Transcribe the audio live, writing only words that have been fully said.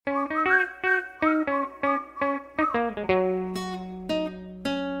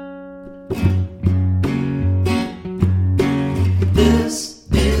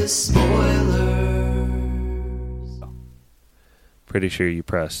Pretty sure you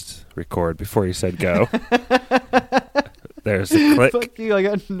pressed record before you said go. There's a click. Fuck you, I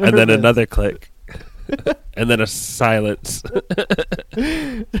got nervous. And then another click. And then a silence.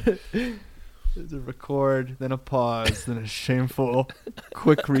 There's a record, then a pause, then a shameful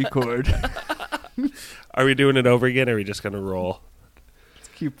quick record. Are we doing it over again, or are we just going to roll? Let's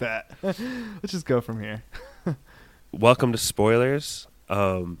keep that. Let's just go from here. Welcome to spoilers.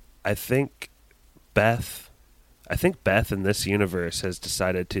 I think Beth in this universe has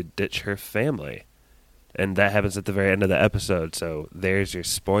decided to ditch her family. And that happens at the very end of the episode. So there's your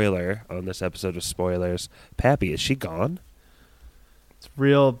spoiler on this episode of spoilers. Pappy, is she gone? It's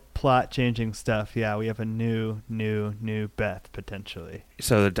real plot-changing stuff. Yeah, we have a new Beth, potentially.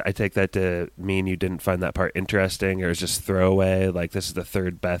 So I take that to mean you didn't find that part interesting, or it's just throwaway, like this is the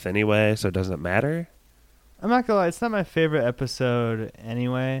third Beth anyway, so it doesn't matter? I'm not gonna lie, it's not my favorite episode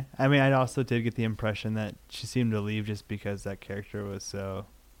anyway. I mean, I also did get the impression that she seemed to leave just because that character was so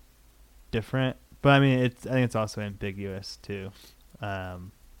different. But I mean, I think it's also ambiguous too,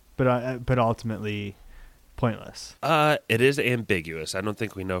 but ultimately pointless. It is ambiguous. I don't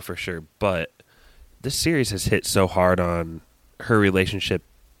think we know for sure, but this series has hit so hard on her relationship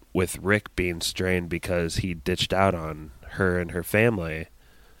with Rick being strained because he ditched out on her and her family,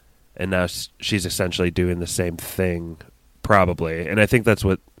 and now she's essentially doing the same thing, probably. And I think that's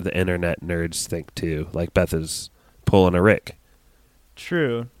what the internet nerds think too. Like Beth is pulling a Rick.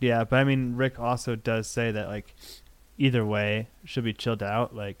 True, yeah, but I mean, Rick also does say that like either way should be chilled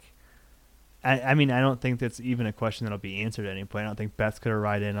out. Like, I mean, I don't think that's even a question that'll be answered at any point. I don't think Beth's gonna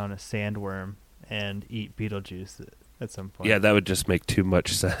ride in on a sandworm and eat Beetlejuice at some point. Yeah, that would just make too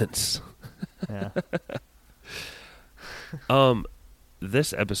much sense. Yeah.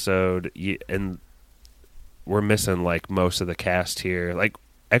 This episode, and we're missing like most of the cast here. Like,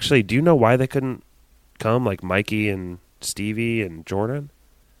 actually, do you know why they couldn't come? Like Mikey and Stevie and Jordan?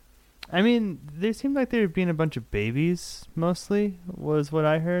 I mean, they seemed like they were being a bunch of babies, mostly, was what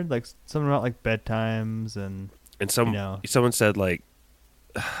I heard. Like, something about, like, bedtimes and someone said, like,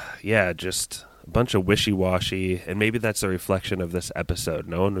 yeah, just a bunch of wishy-washy, and maybe that's a reflection of this episode.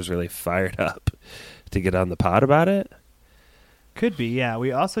 No one was really fired up to get on the pod about it. Could be, yeah.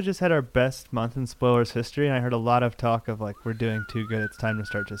 We also just had our best month in spoilers history, and I heard a lot of talk of, like, we're doing too good, it's time to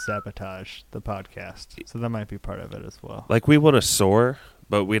start to sabotage the podcast. So that might be part of it as well. Like, we want to soar,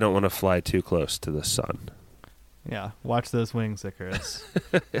 but we don't want to fly too close to the sun. Yeah, watch those wings, Icarus.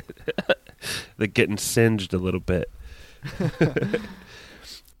 They're getting singed a little bit.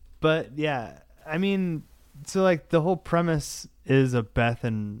 But, yeah, I mean, so, like, the whole premise is a Beth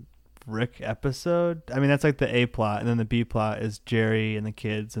and Rick episode. I mean, that's like the A plot, and then the B plot is Jerry and the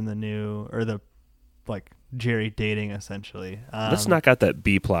kids and Jerry dating, essentially. Let's knock out that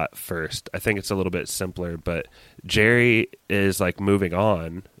B plot first. I think it's a little bit simpler, but Jerry is like moving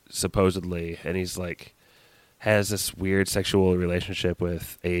on, supposedly, and he's like has this weird sexual relationship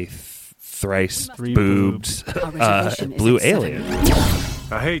with a thrice boobed blue alien.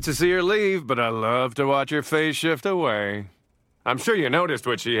 I hate to see her leave, but I love to watch her face shift away. I'm sure you noticed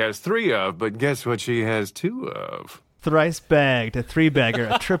what she has 3 of, but guess what she has 2 of? Thrice bagged, a 3-bagger,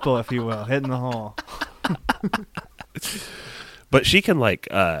 a triple, if you will, hitting the hole. But she can like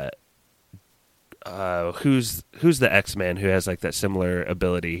who's the X-Man who has like that similar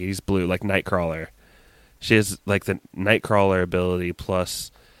ability? He's blue, like Nightcrawler. She has like the Nightcrawler ability, plus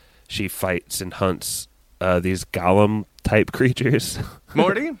she fights and hunts these golem type creatures.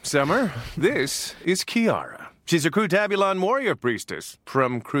 Morty, Summer, this is Kiara. She's a Crutabulon warrior priestess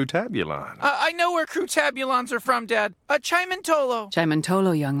from Crutabulon. I know where Crutabulons are from, Dad. Chimantolo.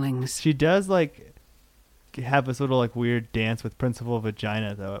 Chimantolo, younglings. She does, like, have this little, like, weird dance with Principal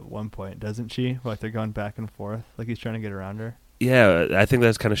Vagina, though, at one point, doesn't she? Like, they're going back and forth, like he's trying to get around her. Yeah, I think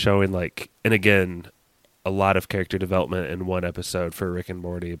that's kind of showing, like, and again, a lot of character development in one episode for Rick and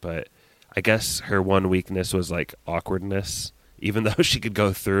Morty, but I guess her one weakness was, like, awkwardness. Even though she could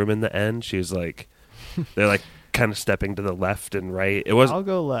go through them in the end, she was, like, they're, like, kind of stepping to the left and right. I'll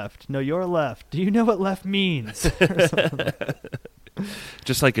go left. No, you're left. Do you know what left means?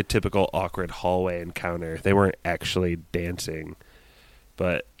 Just like a typical awkward hallway encounter. They weren't actually dancing,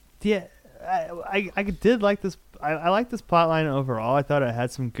 but yeah, I did like this. I like this plot line overall. I thought it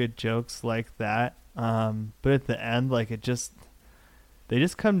had some good jokes like that. But at the end, like they just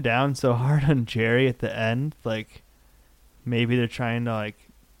come down so hard on Jerry at the end. Like maybe they're trying to like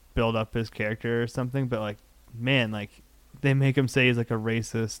build up his character or something, but like, man, like they make him say he's like a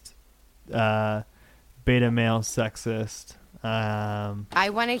racist, beta male sexist. I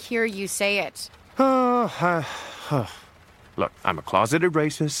want to hear you say it. Look, I'm a closeted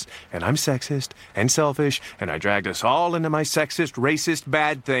racist, and I'm sexist, and selfish, and I dragged us all into my sexist, racist,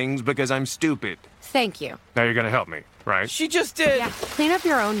 bad things because I'm stupid. Thank you. Now you're gonna help me, right? She just did. Yeah, clean up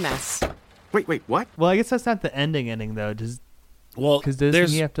your own mess. Wait, what? Well, I guess that's not the ending though. Well, 'cause doesn't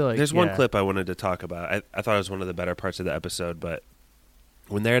he have to, like, there's one yeah. clip I wanted to talk about. I thought it was one of the better parts of the episode, but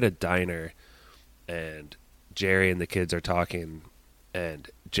when they're at a diner and Jerry and the kids are talking, and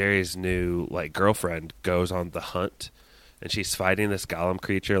Jerry's new girlfriend goes on the hunt, and she's fighting this golem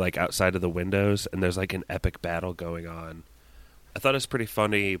creature outside of the windows, and there's an epic battle going on. I thought it was pretty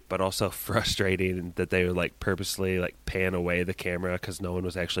funny, but also frustrating that they would purposely pan away the camera because no one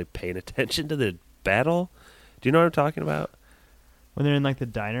was actually paying attention to the battle. Do you know what I'm talking about? When they're in the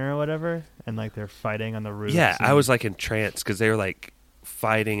diner or whatever, and they're fighting on the roof. Yeah, I was entranced because they were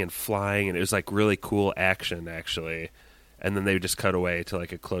fighting and flying, and it was really cool action actually. And then they would just cut away to a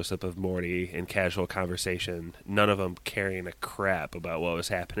close-up of Morty in casual conversation, none of them caring a crap about what was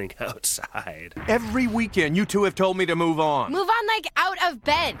happening outside. Every weekend, you two have told me to move on. Move on, out of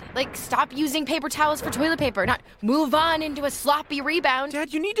bed. Stop using paper towels for toilet paper. Not move on into a sloppy rebound.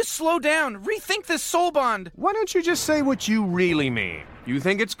 Dad, you need to slow down. Rethink this soul bond. Why don't you just say what you really mean? You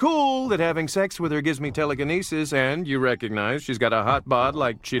think it's cool that having sex with her gives me telekinesis, and you recognize she's got a hot bod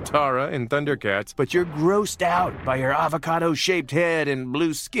like Chitara in Thundercats, but you're grossed out by her avocado-shaped head and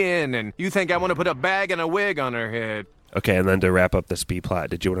blue skin, and you think I want to put a bag and a wig on her head. Okay, and then to wrap up this B-plot,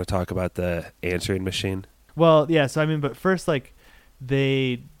 did you want to talk about the answering machine? Well, yeah. So but first,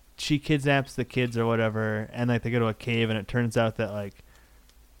 she kidnaps the kids or whatever, and they go to a cave, and it turns out that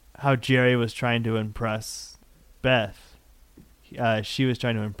how Jerry was trying to impress Beth. She was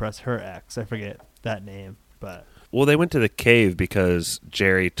trying to impress her ex. I forget that name, but... Well, they went to the cave because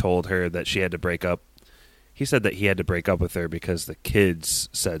Jerry told her that she had to break up. He said that he had to break up with her because the kids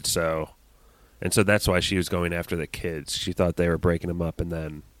said so. And so that's why she was going after the kids. She thought they were breaking them up, and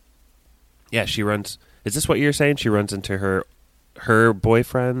then... Yeah, she runs... Is this what you're saying? She runs into her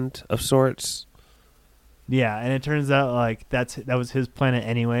boyfriend of sorts? Yeah, and it turns out, that was his planet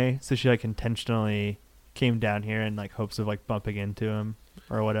anyway, so she, intentionally... came down here in hopes of bumping into him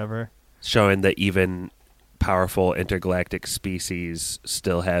or whatever, showing that even powerful intergalactic species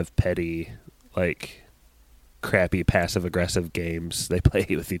still have petty crappy passive aggressive games they play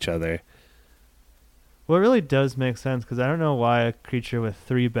with each other. Well, it really does make sense because I don't know why a creature with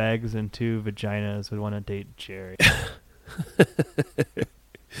 3 bags and 2 vaginas would want to date Jerry.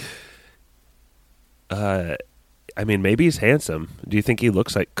 Maybe he's handsome. Do you think he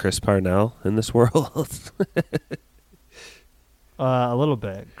looks like Chris Parnell in this world? A little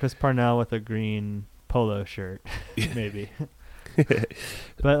bit. Chris Parnell with a green polo shirt, maybe.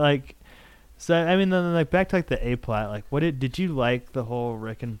 But so then back to the A plot. Did you like the whole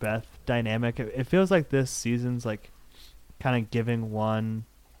Rick and Beth dynamic? It feels like this season's kind of giving one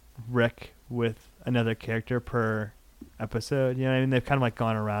Rick with another character per episode. You know what I mean? They've kind of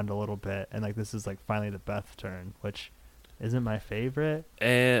gone around a little bit, and this is finally the Beth turn, which isn't my favorite.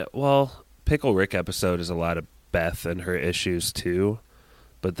 Well, Pickle Rick episode is a lot of Beth and her issues too,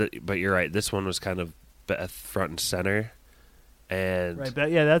 but you're right. This one was kind of Beth front and center, and right.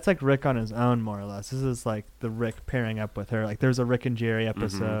 But yeah, that's Rick on his own more or less. This is the Rick pairing up with her. There's a Rick and Jerry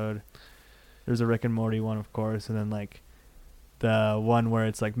episode. Mm-hmm. There's a Rick and Morty one, of course, and then the one where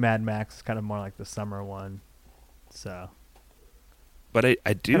it's Mad Max is kind of more the summer one. So, but I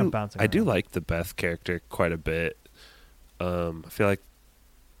do kind of I do like the Beth character quite a bit. I feel like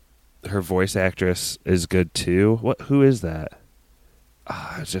her voice actress is good too. Who is that?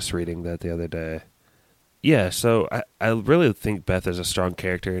 I was just reading that the other day. Yeah, so I really think Beth is a strong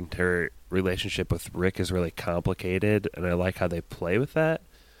character, and her relationship with Rick is really complicated, and I like how they play with that.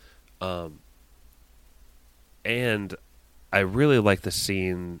 And I really like the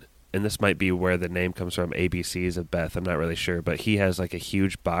scene. And this might be where the name comes from, ABCs of Beth. I'm not really sure. But he has a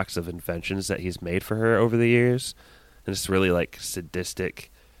huge box of inventions that he's made for her over the years. And it's really sadistic.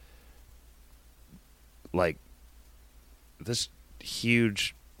 This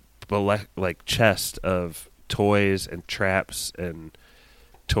huge chest of toys and traps and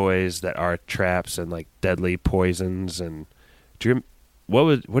toys that are traps and deadly poisons. And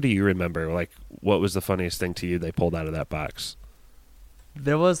what do you remember? What was the funniest thing to you they pulled out of that box?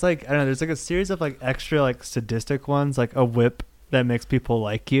 There was I don't know, there's a series of extra sadistic ones, a whip that makes people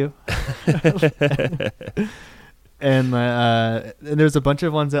like you. And there's a bunch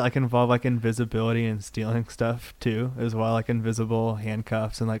of ones that involve invisibility and stealing stuff too as well, invisible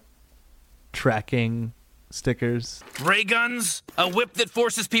handcuffs and tracking stickers. Ray guns, a whip that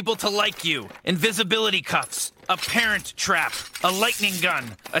forces people to like you, invisibility cuffs, a parent trap, a lightning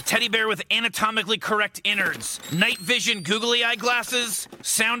gun, a teddy bear with anatomically correct innards, night vision googly eye glasses,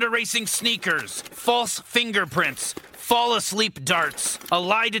 sound erasing sneakers, false fingerprints, fall asleep darts, a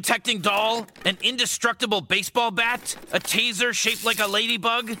lie detecting doll, an indestructible baseball bat, a taser shaped like a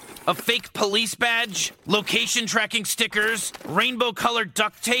ladybug, a fake police badge, location tracking stickers, rainbow colored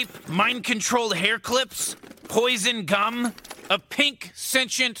duct tape, mind controlled hair clips, poison gum, a pink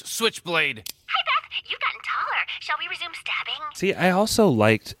sentient switchblade. Hi, Beth. You've gotten taller. Shall we resume stabbing? See, I also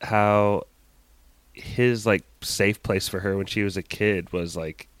liked how his like safe place for her when she was a kid was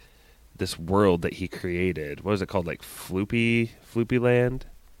like this world that he created. What was it called? Like Floopy Land?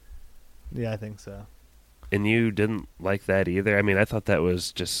 Yeah, I think so. And you didn't like that either? I mean, I thought that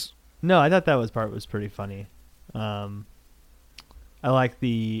was just... No, I thought that was pretty funny. I like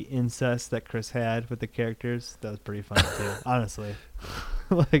the incest that Chris had with the characters. That was pretty funny too, honestly.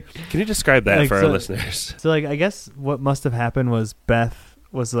 Like, can you describe that like, for so, our listeners? So, like, I guess what must have happened was Beth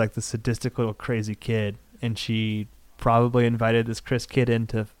was like the sadistic little crazy kid, and she probably invited this Chris kid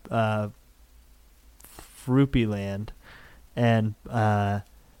into Froopy Land, and then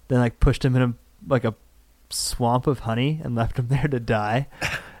like pushed him in a swamp of honey and left him there to die.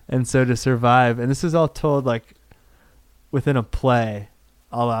 And so to survive, and this is all told like within a play,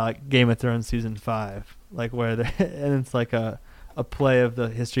 a la like Game of Thrones season 5, like where and it's like a play of the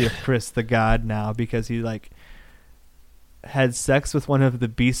history of Chris the god now, because he like had sex with one of the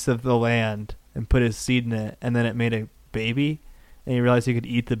beasts of the land and put his seed in it, and then it made a baby, and he realized he could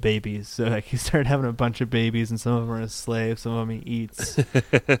eat the babies. So like he started having a bunch of babies, and some of them are his slaves, some of them he eats.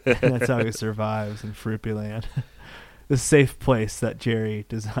 And that's how he survives in Froopy Land. The safe place that Jerry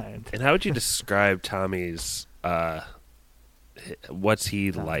designed. And how would you describe Tommy's what's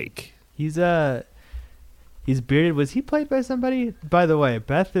he like? He's bearded. Was he played by somebody? By the way,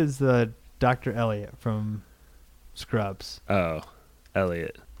 Beth is Dr. Elliot from Scrubs. Oh,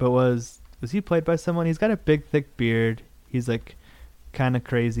 Elliot. But was he played by someone? He's got a big thick beard. He's like kind of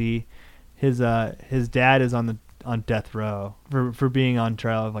crazy. His dad is on death row for being on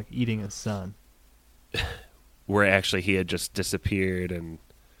trial of like eating his son. Where actually he had just disappeared and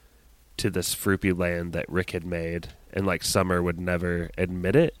to this Froopy Land that Rick had made, and like Summer would never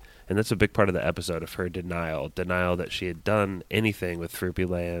admit it. And that's a big part of the episode of her denial that she had done anything with Froopy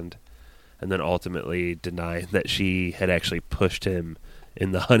Land, and then ultimately denying that she had actually pushed him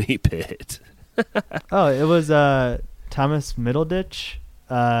in the honey pit. Oh, it was Thomas Middleditch,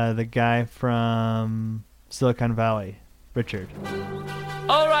 the guy from Silicon Valley, Richard.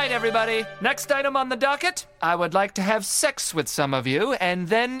 All right, everybody. Next item on the docket. I would like to have sex with some of you and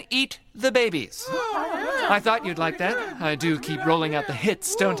then eat the babies. I thought you'd like that. I do keep rolling out the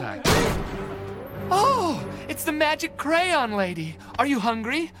hits, don't I? Oh, it's the magic crayon lady. Are you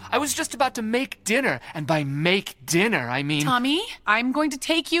hungry? I was just about to make dinner, and by make dinner, I mean... Tommy, I'm going to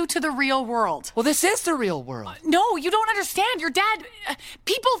take you to the real world. Well, this is the real world. No, you don't understand. Your dad...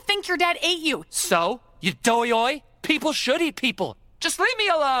 people think your dad ate you. So? You doy-oy? People should eat people. Just leave me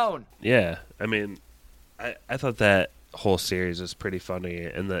alone. Yeah, I mean, I thought that whole series was pretty funny,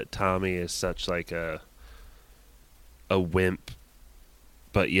 and that Tommy is such like a wimp,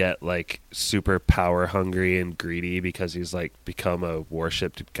 but yet like super power hungry and greedy, because he's like become a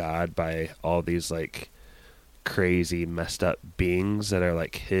worshipped god by all these like crazy messed up beings that are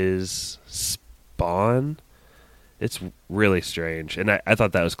like his spawn. It's really strange, and I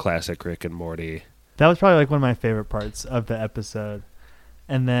thought that was classic Rick and Morty. That was probably like one of my favorite parts of the episode.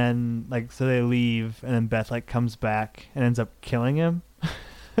 And then like so they leave, and then Beth like comes back and ends up killing him.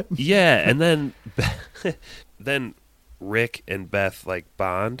 Yeah, and then Rick and Beth like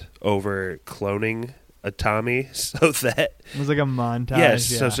bond over cloning a Tommy so that it was like a montage. Yes,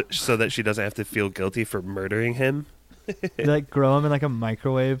 yeah. so that she doesn't have to feel guilty for murdering him. They like grow him in like a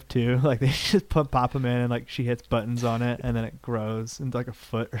microwave too. Like they just pop him in, and like she hits buttons on it, and then it grows into like a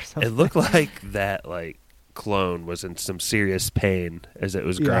foot or something. It looked like that like clone was in some serious pain as it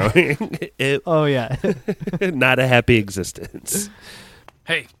was growing. Oh yeah. Not a happy existence.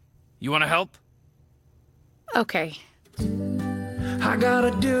 Hey, you want to help? Okay. I got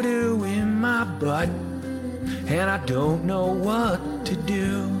a doo-doo in my butt, and I don't know what to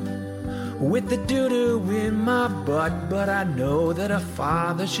do with the doo-doo in my butt, but I know that a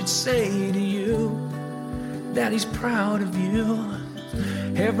father should say to you that he's proud of you.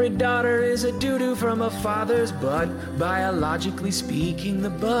 Every daughter is a doo-doo from a father's butt. Biologically speaking, the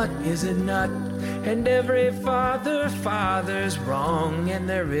butt is a nut. And every father's wrong, and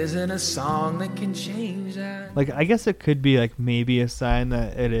there isn't a song that can change that. Like I guess it could be like maybe a sign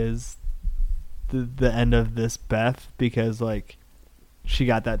that it is the end of this Beth because like she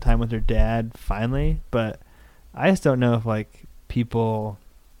got that time with her dad finally, but I just don't know if like people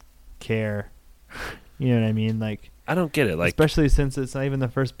care. You know what I mean? Like I don't get it. Like, especially since it's not even the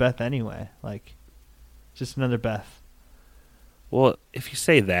first Beth anyway. Like, just another Beth. well, if you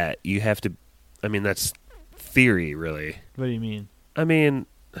say that, you have to. I mean, that's theory, really. What do you mean? I mean,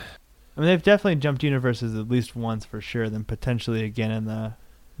 They've definitely jumped universes at least once for sure, then potentially again in the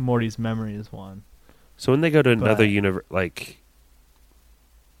Morty's Memories one. so when they go to another But- universe, like,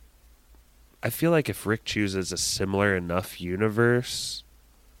 I feel like if Rick chooses a similar enough universe,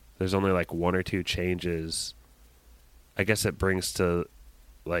 there's only like one or two changes. I guess it brings to,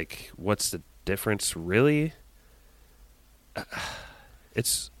 like, what's the difference, really?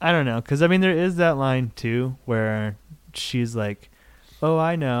 It's I don't know, because I mean there is that line too where she's like, "Oh,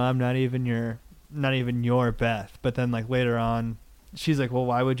 I know, I'm not even your Beth," but then like later on, she's like, "Well,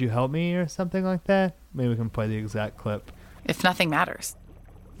 why would you help me?" or something like that. Maybe we can play the exact clip. If nothing matters,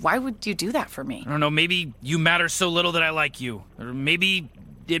 why would you do that for me? I don't know, maybe you matter so little that I like you. Or maybe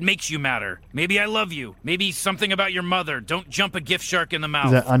it makes you matter. Maybe I love you. Maybe something about your mother. Don't jump a gift shark in the mouth.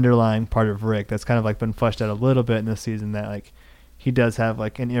 Is that underlying part of Rick that's kind of like been fleshed out a little bit in this season, that like he does have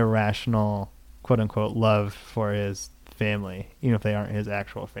like an irrational quote unquote love for his family, even if they aren't his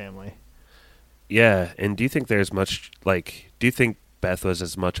actual family. yeah. And do you think there's much, like, do you think Beth was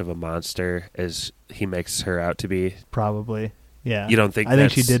as much of a monster as he makes her out to be? Probably, yeah. You don't think I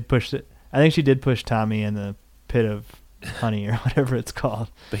think she that's- did push it. I think she did push Tommy in the pit of honey or whatever it's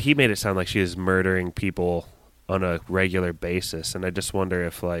called. But he made it sound like she was murdering people on a regular basis, and I just wonder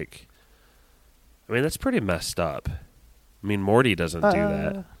if, like, I mean, that's pretty messed up. I mean, Morty doesn't do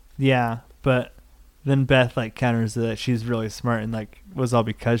that. Yeah, but then Beth like counters that she's really smart and like was all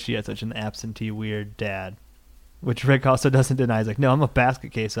because she had such an absentee weird dad, which Rick also doesn't deny. He's like, "No, I'm a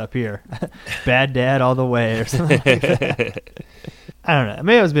basket case up here, bad dad all the way," or something like that. I don't know.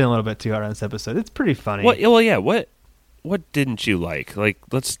 Maybe I was being a little bit too hard on this episode. It's pretty funny. What? Well, yeah. What didn't you like? Like,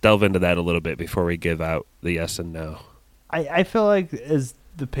 let's delve into that a little bit before we give out the yes and no. I feel like as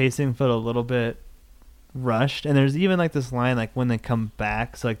the pacing felt a little bit rushed, and there's even like this line like when they come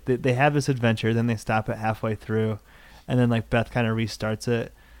back, so like they have this adventure, then they stop it halfway through, and then like Beth kind of restarts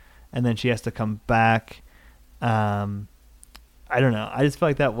it, and then she has to come back. I don't know. I just feel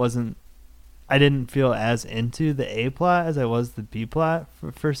like that wasn't. I didn't feel as into the A plot as I was the B plot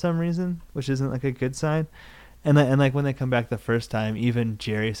for some reason, which isn't like a good sign. And like when they come back the first time, even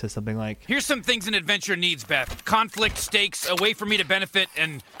Jerry says something like, Here's some things an adventure needs, Beth. Conflict, stakes, a way for me to benefit,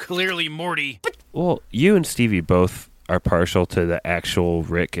 and clearly Morty. Well, you and Stevie both are partial to the actual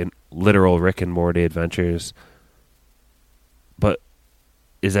literal Rick and Morty adventures. But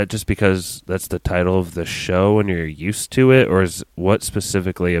is that just because that's the title of the show and you're used to it, or is what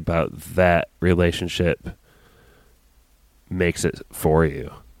specifically about that relationship makes it for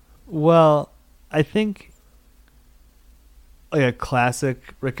you? well, I think like a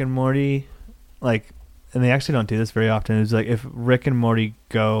classic Rick and Morty, like, and they actually don't do this very often, is like if Rick and Morty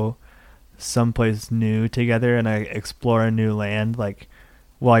go someplace new together and explore a new land, like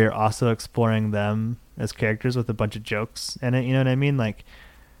while you're also exploring them as characters with a bunch of jokes in it, you know what I mean? Like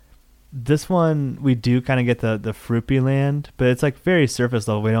this one, we do kind of get the Fruipy land, but it's like very surface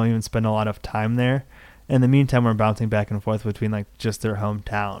level. We don't even spend a lot of time there. In the meantime, we're bouncing back and forth between like just their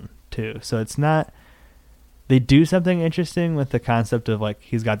hometown too. So it's not. They do something interesting with the concept of like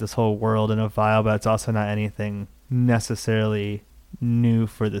he's got this whole world in a vial, but it's also not anything necessarily new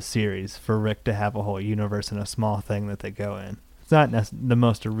for the series for Rick to have a whole universe in a small thing that they go in. It's not the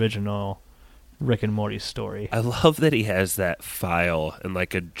most original Rick and Morty story. I love that he has that file in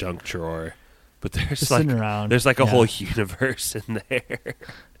like a junk drawer, but there's Just like sitting around. there's like a Yeah. whole universe in there.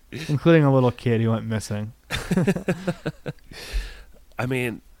 Including a little kid who went missing. I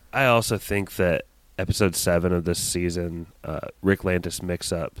mean, I also think that episode 7 of this season, Rick Lantis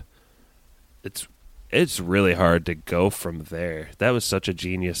mix-up, it's really hard to go from there. That was such a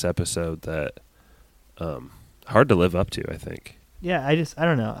genius episode that hard to live up to, I think. Yeah, I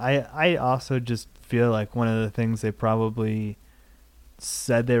don't know. I also just feel like one of the things they probably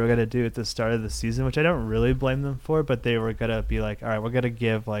said they were going to do at the start of the season, which I don't really blame them for, but they were going to be like, all right, we're going to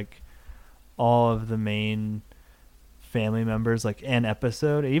give like all of the main family members like an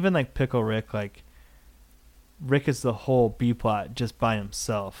episode. Even like Pickle Rick, like Rick is the whole B plot just by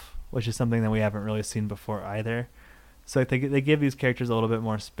himself, which is something that we haven't really seen before either. So like they give these characters a little bit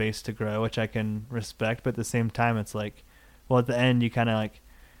more space to grow, which I can respect, but at the same time it's like, well, at the end you kind of like,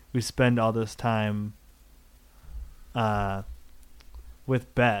 we spend all this time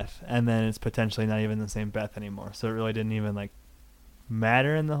with Beth, and then it's potentially not even the same Beth anymore, so it really didn't even like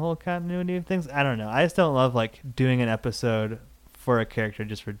matter in the whole continuity of things. I don't know. I just don't love like doing an episode for a character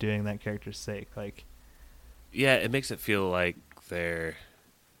just for doing that character's sake. Like, yeah, it makes it feel like they're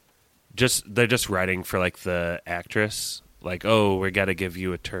just writing for like the actress. Like, oh, we got to give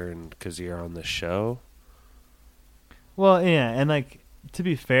you a turn because you're on the show. Well, yeah, and like to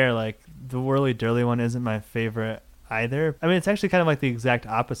be fair, like the Whirly Durly one isn't my favorite either. I mean, it's actually kind of like the exact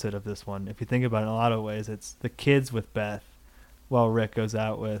opposite of this one. If you think about it in a lot of ways, it's the kids with Beth while Rick goes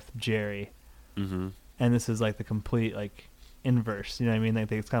out with Jerry. Mm-hmm. And this is like the complete like inverse. You know what I mean?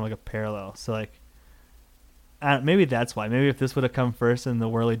 Like it's kind of like a parallel. So like, maybe that's why. Maybe if this would have come first and the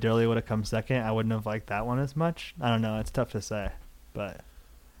Whirly Durly would have come second, I wouldn't have liked that one as much. I don't know. It's tough to say, but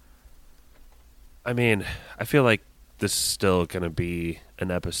I mean, I feel like this is still going to be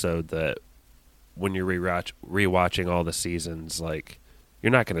an episode that when you're rewatching all the seasons, like,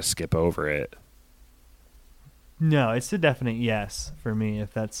 you're not going to skip over it. No, it's a definite yes for me.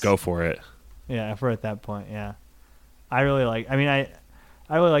 If that's go for it. Yeah, if we're at that point, yeah. I really like. I mean, I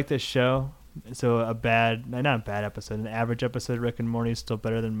really like this show. So not a bad episode, an average episode of Rick and Morty is still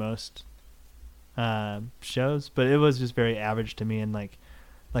better than most shows, but it was just very average to me. And like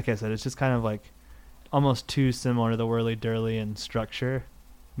I said, it's just kind of like almost too similar to the Whirly Durly in structure.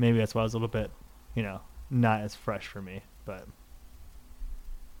 Maybe that's why it was a little bit, not as fresh for me. But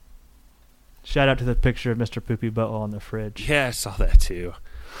shout out to the picture of Mr. Poopy Butthole on the fridge. Yeah, I saw that too.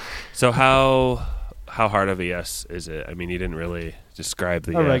 So how hard of a yes is it? I mean, you didn't really describe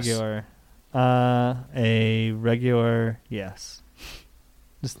the yes. A regular yes.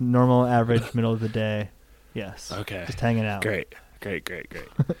 Just normal, average, middle of the day yes. Okay. Just hanging out. Great.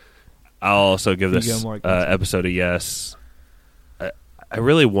 I'll also give this episode a yes. I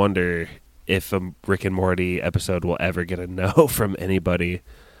really wonder if a Rick and Morty episode will ever get a no from anybody.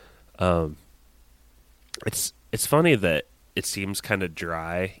 It's funny that it seems kind of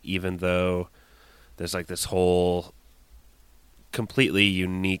dry, even though there's like this whole completely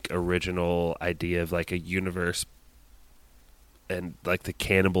unique, original idea of like a universe, and like the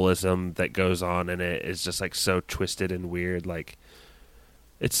cannibalism that goes on in it is just like so twisted and weird. Like,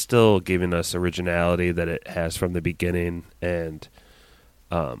 it's still giving us originality that it has from the beginning. And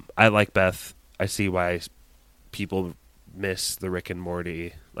I like Beth. I see why people miss the Rick and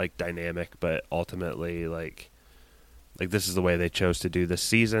Morty like dynamic, but ultimately like this is the way they chose to do this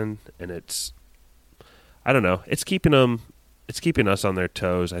season, and it's, I don't know, it's keeping us on their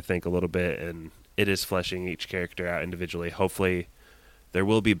toes, I think, a little bit, and it is fleshing each character out individually. Hopefully there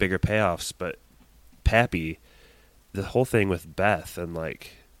will be bigger payoffs, but Pappy, the whole thing with Beth, and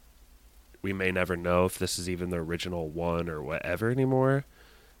like, we may never know if this is even the original one or whatever anymore.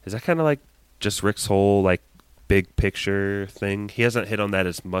 Is that kind of like just Rick's whole like big picture thing? He hasn't hit on that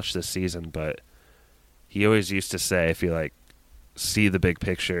as much this season, but he always used to say, I feel like, see the big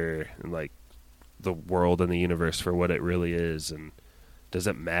picture and like the world and the universe for what it really is, and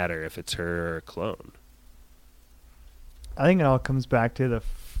doesn't matter if it's her or a clone. I think it all comes back to the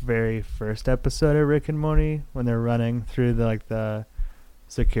very first episode of Rick and Morty when they're running through the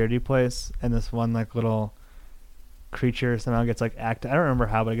security place, and this one like little creature somehow gets like I don't remember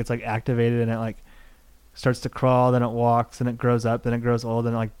how, but it gets like activated, and it like starts to crawl, then it walks, and it grows up, then it grows old,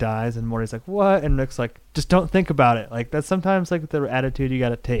 and it like dies, and Morty's like, what? And Rick's like, just don't think about it. Like, that's sometimes like the attitude you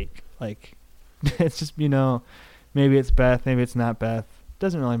gotta take. Like, it's just, maybe it's Beth, maybe it's not Beth,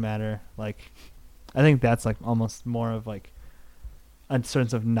 doesn't really matter. Like, I think that's like almost more of like a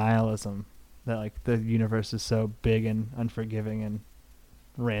sense of nihilism, that like the universe is so big and unforgiving and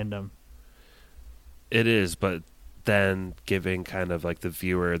random. It is, but then giving kind of like the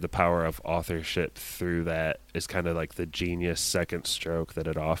viewer the power of authorship through that is kind of like the genius second stroke that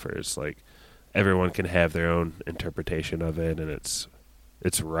it offers. Like, everyone can have their own interpretation of it, and it's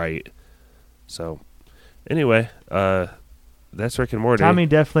right. So anyway, that's Rick and Morty. Tommy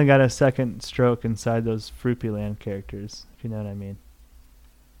definitely got a second stroke inside those Fruipyland characters, if you know what I mean.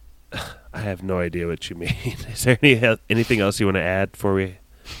 I have no idea what you mean. Is there anything else you want to add before we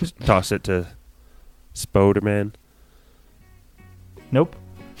toss it to Spoderman? Nope.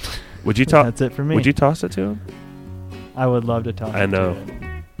 Would you toss? That's it for me. Would you toss it to him? I would love to toss. I know. It to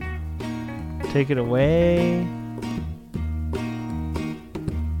him. Take it away.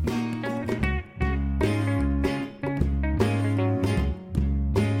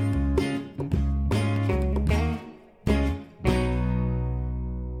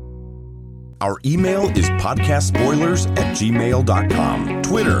 Our email is podcastspoilers@gmail.com.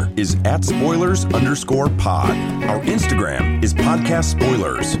 Twitter is @spoilers_pod. Our Instagram is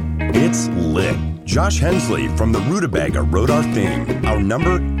podcastspoilers. It's lit. Josh Hensley from the Rutabaga wrote our theme. Our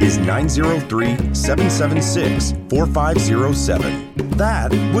number is 903-776-4507.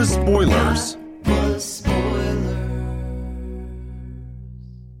 That was Spoilers.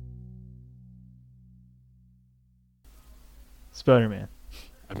 Spider-Man.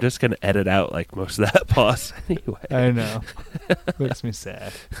 I'm just going to edit out like most of that pause anyway. I know. Makes me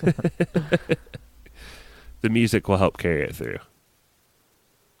sad. The music will help carry it through.